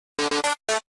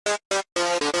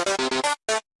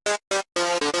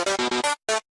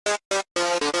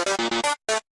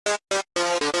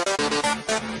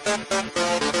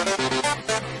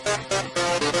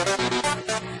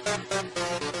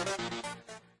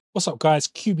What's up guys,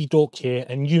 QBDork here,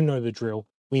 and you know the drill.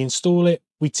 We install it,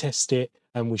 we test it,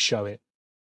 and we show it.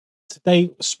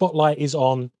 Today, spotlight is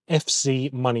on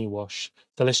fz-moneywash.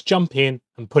 So let's jump in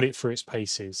and put it through its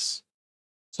paces.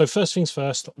 So first things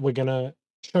first, we're gonna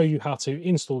show you how to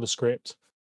install the script.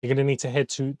 You're gonna need to head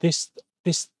to this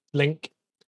link,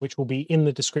 which will be in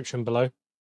the description below.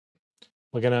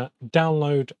 We're gonna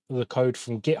download the code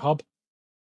from GitHub.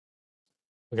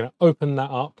 We're gonna open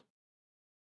that up.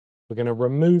 We're going to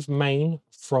remove main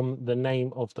from the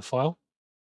name of the file.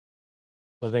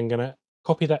 We're then going to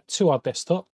copy that to our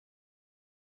desktop.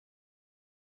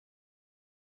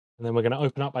 And then we're going to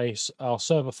open up our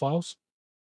server files.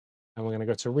 And we're going to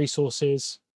go to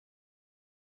resources,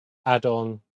 add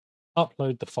on,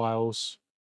 upload the files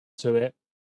to it.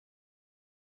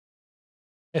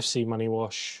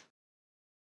 fz-moneywash,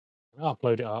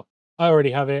 upload it up. I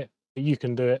already have it, but you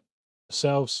can do it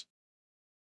yourselves.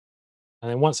 And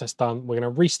then once that's done, we're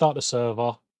going to restart the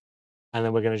server and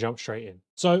then we're going to jump straight in.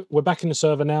 So we're back in the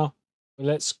server now.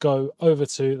 Let's go over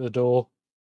to the door.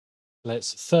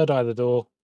 Let's third eye the door,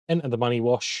 enter the money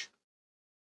wash.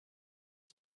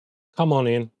 Come on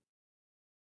in.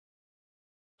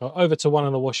 Go over to one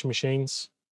of the washing machines.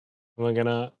 And we're going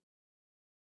to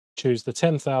choose the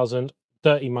 10,000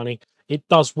 dirty money. It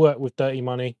does work with dirty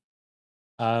money.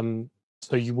 So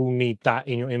you will need that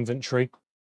in your inventory.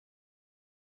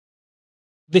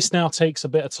 This now takes a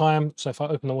bit of time. So if I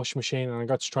open the washing machine and I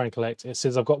go to try and collect, it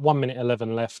says I've got 1 minute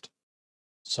 11 left.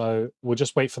 So we'll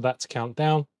just wait for that to count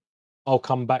down. I'll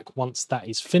come back once that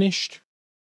is finished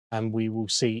and we will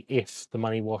see if the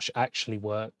money wash actually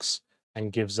works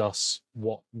and gives us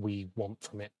what we want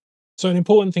from it. So an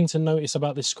important thing to notice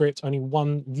about this script,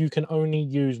 you can only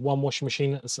use one washing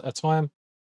machine at a time.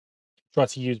 Try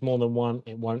to use more than one,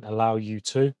 it won't allow you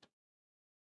to.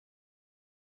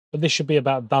 But this should be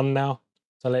about done now.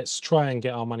 So let's try and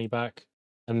get our money back.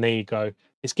 And there you go.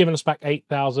 It's given us back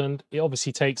 8,000. It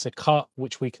obviously takes a cut,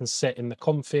 which we can set in the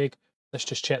config. Let's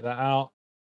just check that out.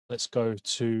 Let's go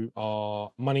to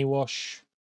our money wash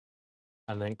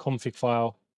and then config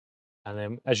file. And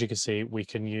then as you can see, we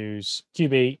can use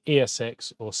QB,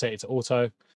 ESX, or set it to auto.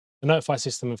 The notify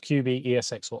system of QB,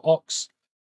 ESX, or OX.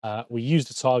 We use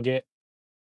the target.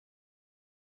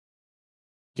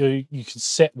 You can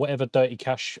set whatever dirty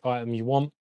cash item you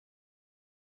want.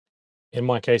 In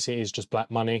my case, it is just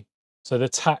black money. So the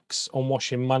tax on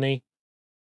washing money,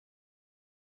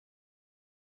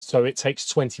 so it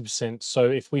takes 20%. So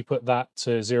if we put that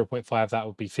to 0.5, that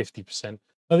would be 50%.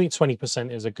 I think 20%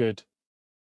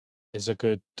 is a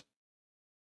good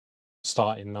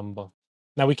starting number.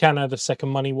 Now we can add a second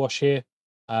money wash here,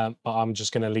 but I'm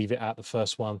just going to leave it at the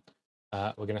first one.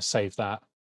 We're going to save that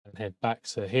and head back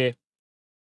to here.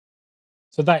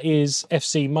 So that is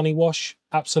fz-moneywash.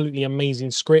 Absolutely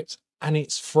amazing script, and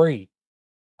it's free.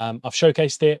 I've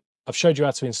showcased it. I've showed you how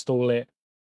to install it.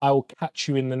 I will catch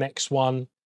you in the next one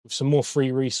with some more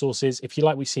free resources. If you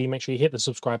like what you see, make sure you hit the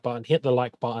subscribe button, hit the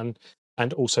like button,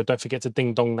 and also don't forget to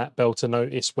ding dong that bell to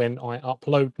notice when I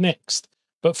upload next.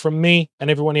 But from me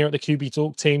and everyone here at the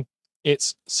QBDork team,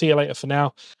 it's see you later for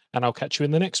now, and I'll catch you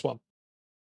in the next one.